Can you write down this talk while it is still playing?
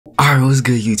Alright, what's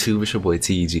good YouTube? It's your boy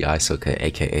TEG EYESOCUH,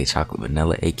 aka Chocolate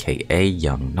Vanilla, aka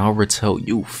Young Naruto,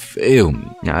 you feel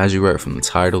me? Now as you read from the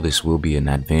title, this will be an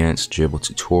advanced dribble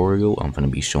tutorial. I'm gonna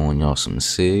be showing y'all some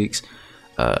SIGs,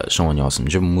 showing y'all some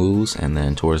dribble moves, and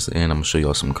then towards the end I'm gonna show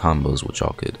y'all some combos which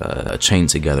y'all could chain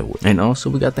together with. And also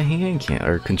we got the hand cam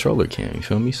or controller cam, you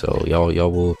feel me? So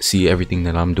y'all will see everything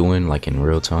that I'm doing like in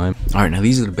real time. Alright, now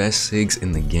these are the best SIGs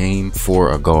in the game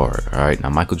for a guard. Alright, now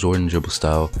Michael Jordan dribble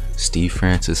style, Steve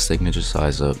Francis signature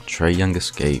size up, Trae Young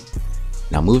escape.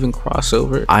 Now moving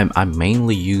crossover, I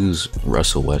mainly use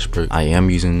Russell Westbrook. I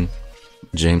am using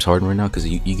James Harden right now because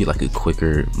you get like a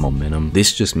quicker momentum.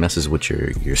 This just messes with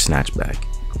your snatch back.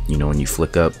 You know, when you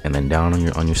flick up and then down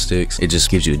on your sticks, it just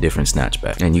gives you a different snatch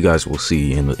back. And you guys will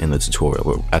see in the tutorial.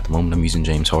 But at the moment I'm using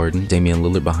James Harden, Damian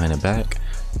Lillard behind the back,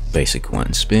 basic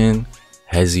one spin,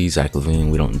 hezzy, Zach LaVine.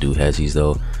 We don't do hezzies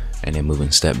though. And then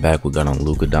moving step back, we got on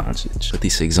Luka Doncic. Put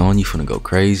these SIGs on, you finna go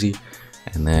crazy.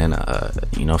 And then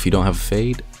you know, if you don't have a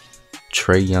fade,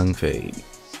 Trae Young fade.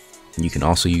 You can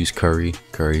also use Curry.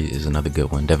 Curry is another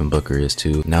good one. Devin Booker is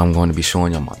too. Now I'm going to be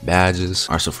showing y'all my badges.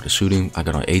 Alright, so for the shooting, I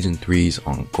got on Agent 3s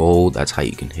on gold. That's how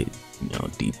you can hit, you know,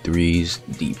 deep threes,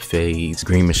 deep fades.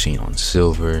 Green Machine on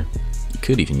silver. You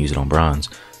could even use it on bronze.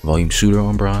 Volume shooter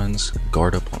on bronze.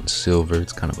 Guard up on silver.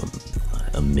 It's kind of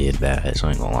a mid badge,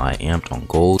 I ain't gonna lie. Amped on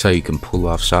gold. That's how you can pull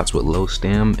off shots with low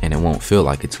stam and it won't feel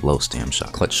like it's a low stam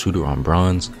shot. Clutch shooter on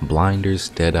bronze, blinders,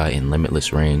 deadeye, and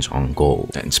limitless range on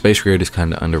gold. And space creator is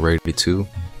kind of underrated too.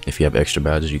 If you have extra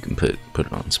badges, you can put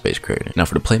it on space creator. Now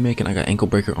for the playmaking, I got ankle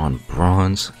breaker on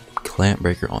bronze, clamp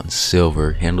breaker on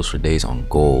silver, handles for days on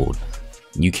gold.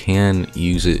 You can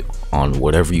use it on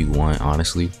whatever you want,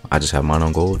 honestly. I just have mine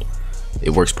on gold.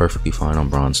 It works perfectly fine on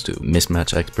bronze too.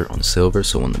 Mismatch expert on silver,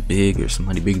 so when the big or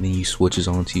somebody bigger than you switches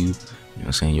onto you, you know what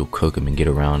I'm saying, you'll cook them and get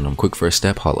around them. Quick first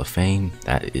step, Hall of Fame.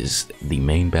 That is the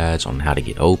main badge on how to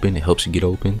get open. It helps you get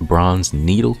open. Bronze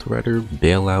needle threader,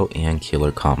 bailout, and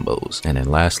killer combos. And then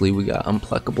lastly, we got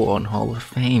unpluckable on Hall of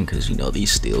Fame because you know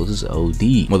these steals is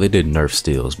OD. Well, they did nerf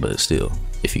steals, but still.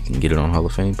 If you can get it on Hall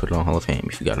of Fame, put it on Hall of Fame.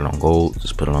 If you got it on gold,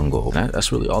 just put it on gold.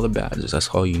 That's really all the badges. That's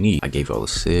all you need. I gave y'all the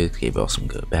SIGs, gave y'all some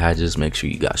good badges. Make sure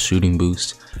you got shooting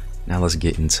boost. Now let's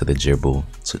get into the dribble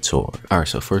tutorial. Alright,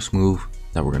 so first move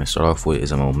that we're gonna start off with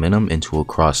is a momentum into a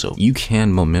crossover. You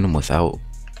can momentum without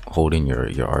holding your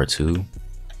R2,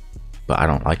 but I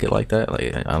don't like it like that.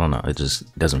 Like, I don't know, it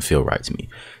just doesn't feel right to me.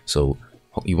 So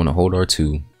you wanna hold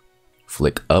R2,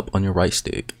 flick up on your right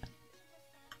stick,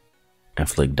 and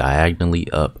flick diagonally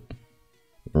up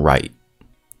right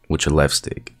with your left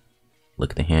stick.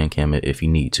 Look at the hand cam if you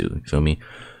need to, you feel me?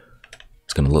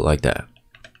 It's gonna look like that.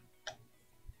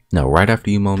 Now right after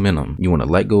you momentum, you want to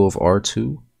let go of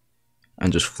R2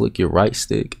 and just flick your right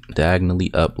stick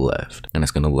diagonally up left, and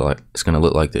it's gonna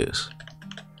look like this.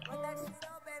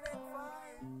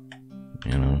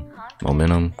 You know,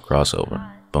 momentum,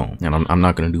 crossover, boom. And I'm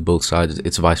not gonna do both sides.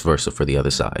 It's vice versa for the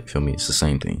other side, you feel me? It's the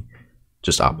same thing,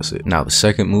 just opposite. Now the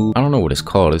second move, I don't know what it's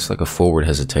called. It's like a forward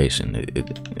hesitation.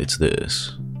 It's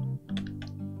this,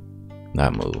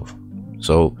 that move.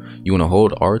 So you want to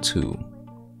hold R2,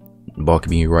 the ball can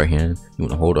be in your right hand. You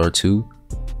want to hold R2,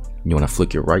 you want to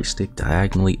flick your right stick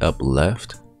diagonally up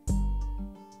left,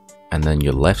 and then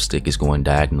your left stick is going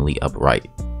diagonally up right.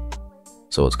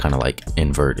 So it's kind of like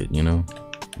inverted, you know?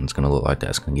 And it's gonna look like that.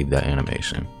 It's gonna give you that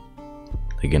animation.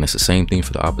 Again, it's the same thing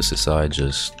for the opposite side,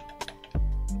 just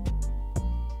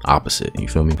opposite, you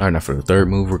feel me? All right, now for the third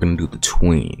move, we're gonna do the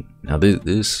tween. Now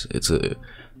it's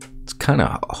kind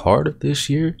of harder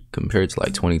this year compared to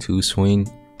like 22's tween,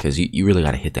 because you really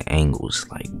got to hit the angles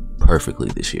like perfectly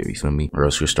this year, you feel me? Or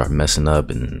else you'll start messing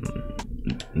up and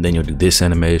then you'll do this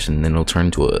animation and then it'll turn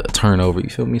into a turnover, you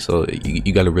feel me? So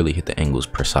you got to really hit the angles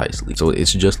precisely. So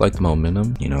it's just like the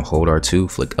momentum, you know, hold R2,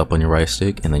 flick up on your right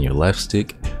stick, and then your left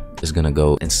stick is gonna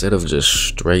go, instead of just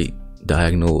straight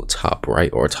diagonal top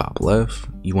right or top left,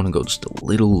 you want to go just a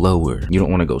little lower. You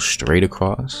don't want to go straight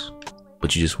across,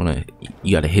 but you just want to,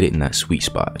 you got to hit it in that sweet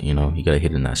spot, you know? You got to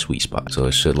hit it in that sweet spot. So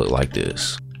it should look like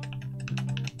this.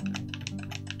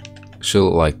 It should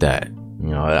look like that. You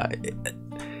know,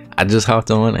 I just hopped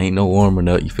on, ain't no warming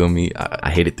up, you feel me? I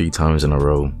hit it 3 times in a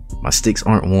row. My sticks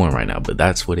aren't warm right now, but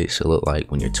that's what it should look like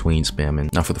when you're tween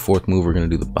spamming. Now for the fourth move, we're going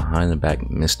to do the behind the back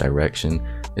misdirection.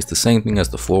 It's the same thing as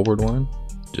the forward one,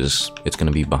 just it's going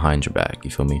to be behind your back, you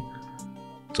feel me?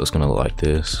 So it's going to look like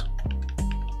this.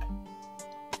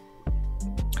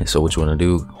 And so what you want to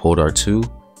do, hold R2,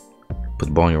 put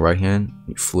the ball in your right hand,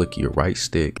 you flick your right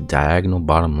stick diagonal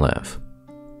bottom left,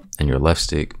 and your left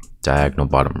stick diagonal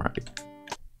bottom right,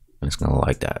 and it's gonna look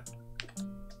like that.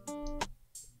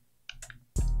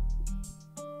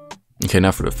 Okay,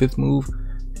 now for the fifth move,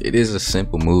 it is a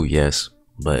simple move, yes,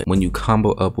 but when you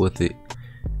combo up with it,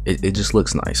 it just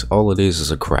looks nice. All it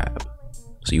is a crab.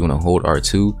 So you want to hold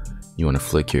R2, you want to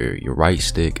flick your right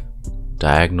stick,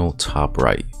 diagonal top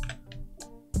right.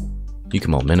 You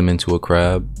can momentum into a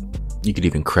crab. You could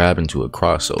even crab into a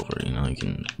crossover, you know, you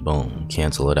can, boom,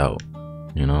 cancel it out,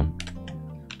 you know,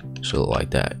 so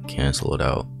like that, cancel it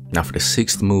out. Now for the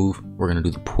sixth move, we're going to do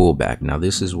the pullback. Now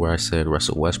this is where I said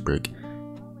Russell Westbrook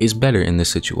is better in this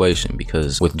situation,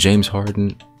 because with James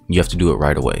Harden, you have to do it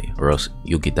right away or else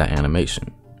you'll get that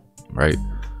animation, right?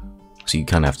 So you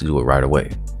kind of have to do it right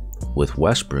away. With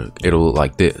Westbrook, it'll look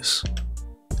like this.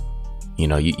 You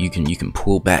know, you can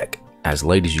pull back as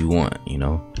late as you want, you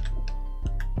know.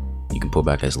 You can pull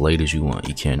back as late as you want.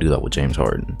 You can't do that with James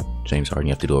Harden. James Harden,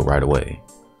 you have to do it right away.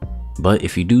 But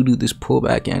if you do this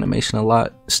pullback animation a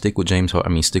lot, stick with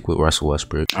stick with Russell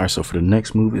Westbrook. All right, so for the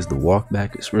next move is the walk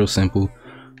back. It's real simple.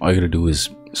 All you gotta do is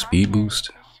speed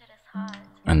boost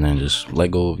and then just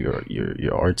let go of your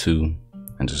R2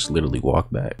 and just literally walk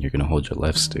back. You're gonna hold your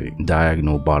left stick,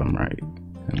 diagonal bottom right,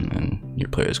 and then your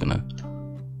player's gonna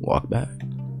walk back.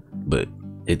 But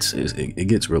it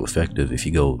gets real effective if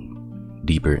you go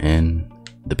deeper in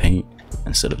the paint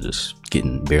instead of just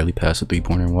getting barely past the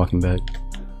three-pointer and walking back.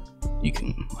 You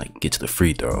can like get to the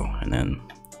free throw and then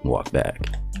walk back,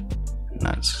 and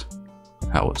that's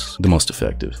how it's the most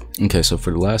effective. Okay, so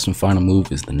for the last and final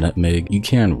move is the nutmeg. You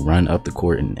can run up the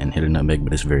court and hit a nutmeg,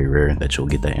 but it's very rare that you'll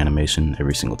get that animation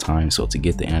every single time. So to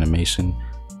get the animation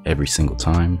every single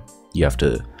time, you have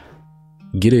to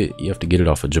get it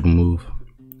off a dribble move,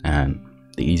 and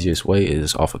the easiest way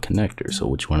is off a connector. So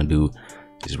what you want to do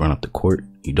is run up the court.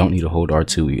 You don't need to hold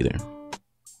R2 either.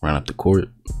 Run up the court,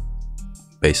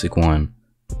 basic one.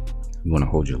 You want to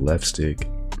hold your left stick,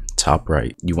 top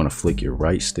right. You want to flick your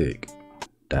right stick,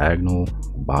 diagonal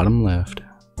bottom left,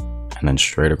 and then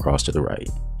straight across to the right,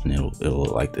 and it'll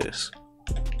look like this.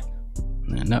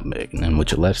 And then nutmeg. And then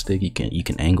with your left stick, you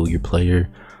can angle your player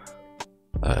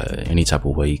any type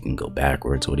of way. You can go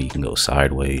backwards, or you can go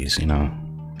sideways, you know.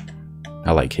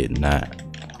 I like hitting that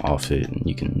off it, and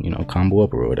you can, you know, combo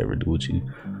up or whatever, do what you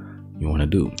want to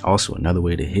do. Also, another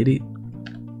way to hit it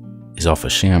is off a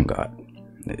sham god.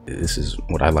 This is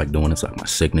what I like doing. It's like my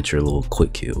signature little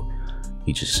quick kill.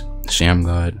 You just sham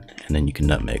god, and then you can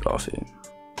nutmeg off it.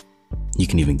 You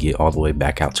can even get all the way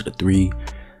back out to the three,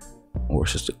 or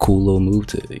it's just a cool little move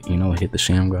to, you know, hit the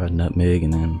sham god, nutmeg,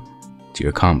 and then to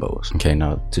your combos. Okay,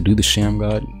 now to do the sham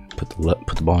god, put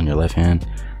the ball in your left hand.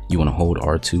 You want to hold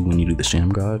R2 when you do the sham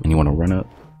god, and you want to run up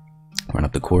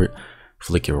the court,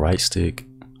 flick your right stick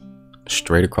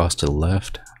straight across to the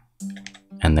left,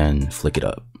 and then flick it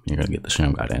up. You're gonna get the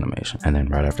sham god animation. And then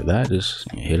right after that, just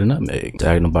hit a nutmeg,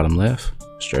 diagonal bottom left,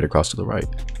 straight across to the right.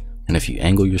 And if you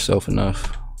angle yourself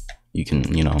enough, you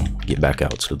can, you know, get back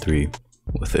out to the three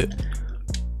with it.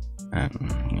 And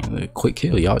you know, the quick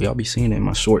kill, y'all be seeing it in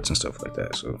my shorts and stuff like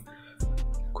that. So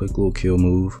quick little kill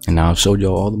move. And now I've showed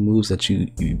y'all all the moves that you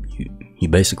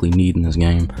basically need in this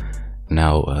game.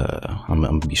 Now I'm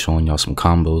gonna be showing y'all some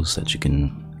combos that you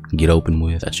can get open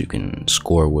with, that you can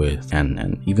score with,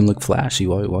 and even look flashy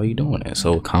while you're doing it.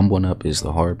 So comboing up is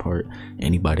the hard part.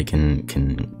 Anybody can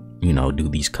you know, do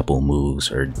these couple of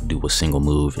moves or do a single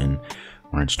move and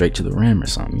run straight to the rim or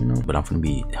something, you know. But I'm gonna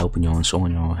be helping y'all and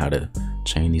showing y'all how to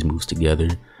chain these moves together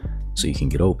so you can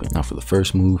get open. Now for the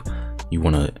first move, you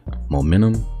want to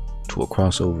momentum to a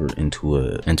crossover into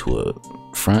a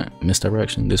front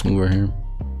misdirection. This move right here.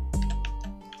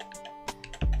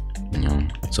 You know,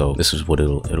 so this is what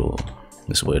it'll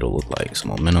look like. So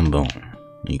momentum, boom.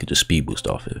 You could just speed boost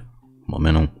off it.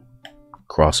 Momentum,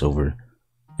 crossover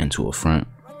into a front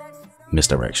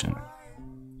misdirection.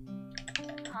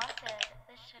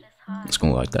 It's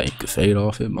gonna look like that. You could fade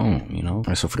off it, boom, you know. All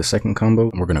right, so for the second combo,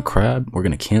 we're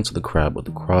gonna cancel the crab with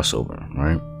the crossover,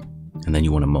 right? And then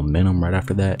you want a momentum right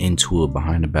after that into a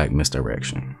behind the back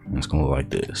misdirection. And it's gonna look like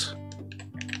this.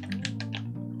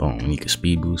 Boom, you can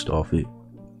speed boost off it.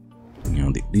 You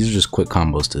know, these are just quick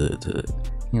combos to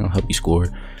you know, help you score.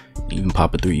 Even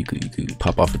pop a three. You could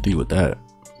pop off a three with that.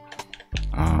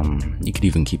 You could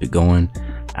even keep it going,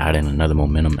 add in another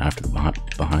momentum after the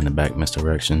behind the back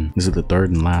misdirection. This is the third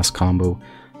and last combo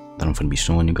that I'm gonna be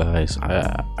showing you guys.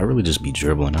 I really just be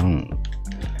dribbling. I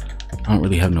don't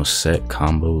really have no set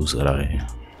combos that I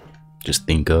just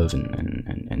think of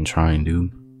and try and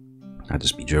do. I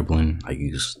just be dribbling. I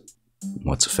use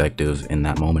what's effective in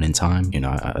that moment in time. You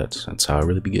know, that's how I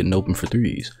really be getting open for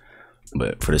threes.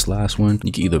 But for this last one,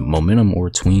 you can either momentum or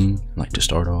tween, like to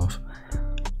start off.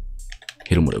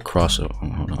 Hit him with a crossover.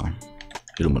 Hold on.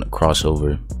 Hit him with a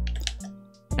crossover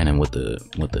And then with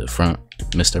the front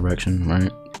misdirection,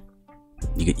 right?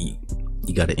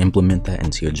 You got to implement that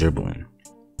into your dribbling,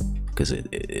 because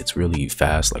it's really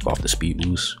fast, like off the speed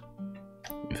boost.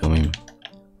 You feel me?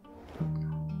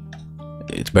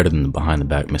 It's better than the behind the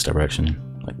back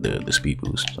misdirection, like the speed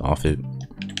boost off it.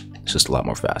 It's just a lot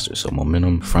more faster. So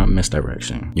momentum, front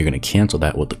misdirection. You're gonna cancel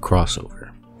that with the crossover.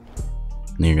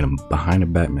 And then you're gonna behind the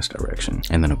back misdirection,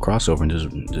 and then a crossover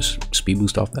and just speed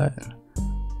boost off that.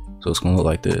 So it's gonna look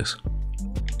like this.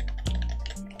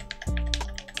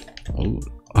 Oh,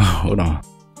 hold on.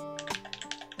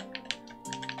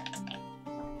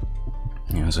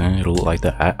 You know what I'm saying? It'll look like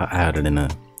that. I added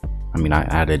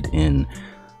in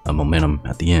a momentum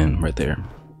at the end right there,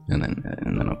 and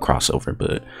then a crossover.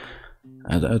 But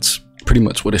that's pretty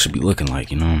much what it should be looking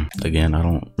like, you know. Again, I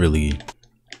don't really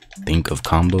think of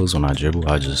combos when I dribble.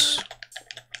 I just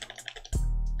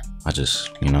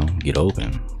you know, get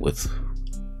open with.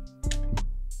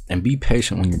 And be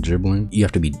patient when you're dribbling. You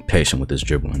have to be patient with this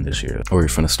dribbling this year, or you're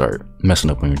finna start messing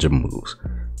up on your dribble moves.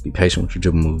 Be patient with your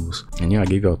dribble moves. And yeah, I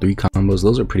gave y'all 3 combos.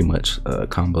 Those are pretty much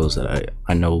combos that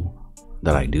I know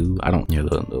that I do. I don't, you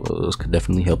know, those could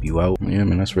definitely help you out. Yeah,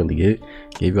 man, that's really it.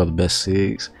 Gave y'all the best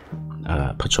SIGs.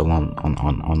 Put y'all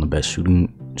on the best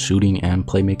shooting and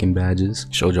playmaking badges.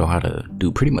 Showed y'all how to do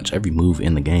pretty much every move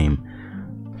in the game.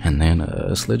 And then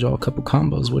slid y'all a couple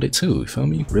combos with it too. You feel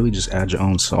me? Really just add your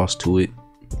own sauce to it.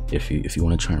 If you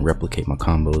want to try and replicate my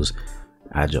combos,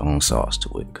 add your own sauce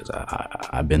to it, because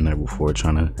I've been there before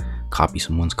trying to copy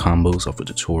someone's combos off a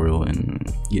tutorial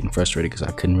and getting frustrated because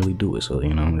I couldn't really do it. So,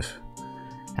 you know, if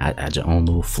add your own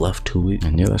little fluff to it.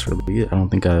 And yeah, that's really it. I don't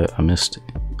think I missed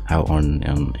out on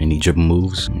any dribble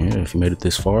moves. Yeah, if you made it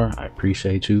this far, I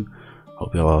appreciate you.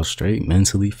 Hope y'all all straight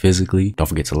mentally, physically. Don't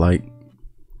forget to like,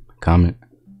 comment,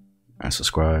 and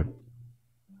subscribe,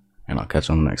 and I'll catch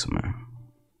you on the next one, man.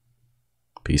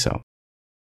 Peace out.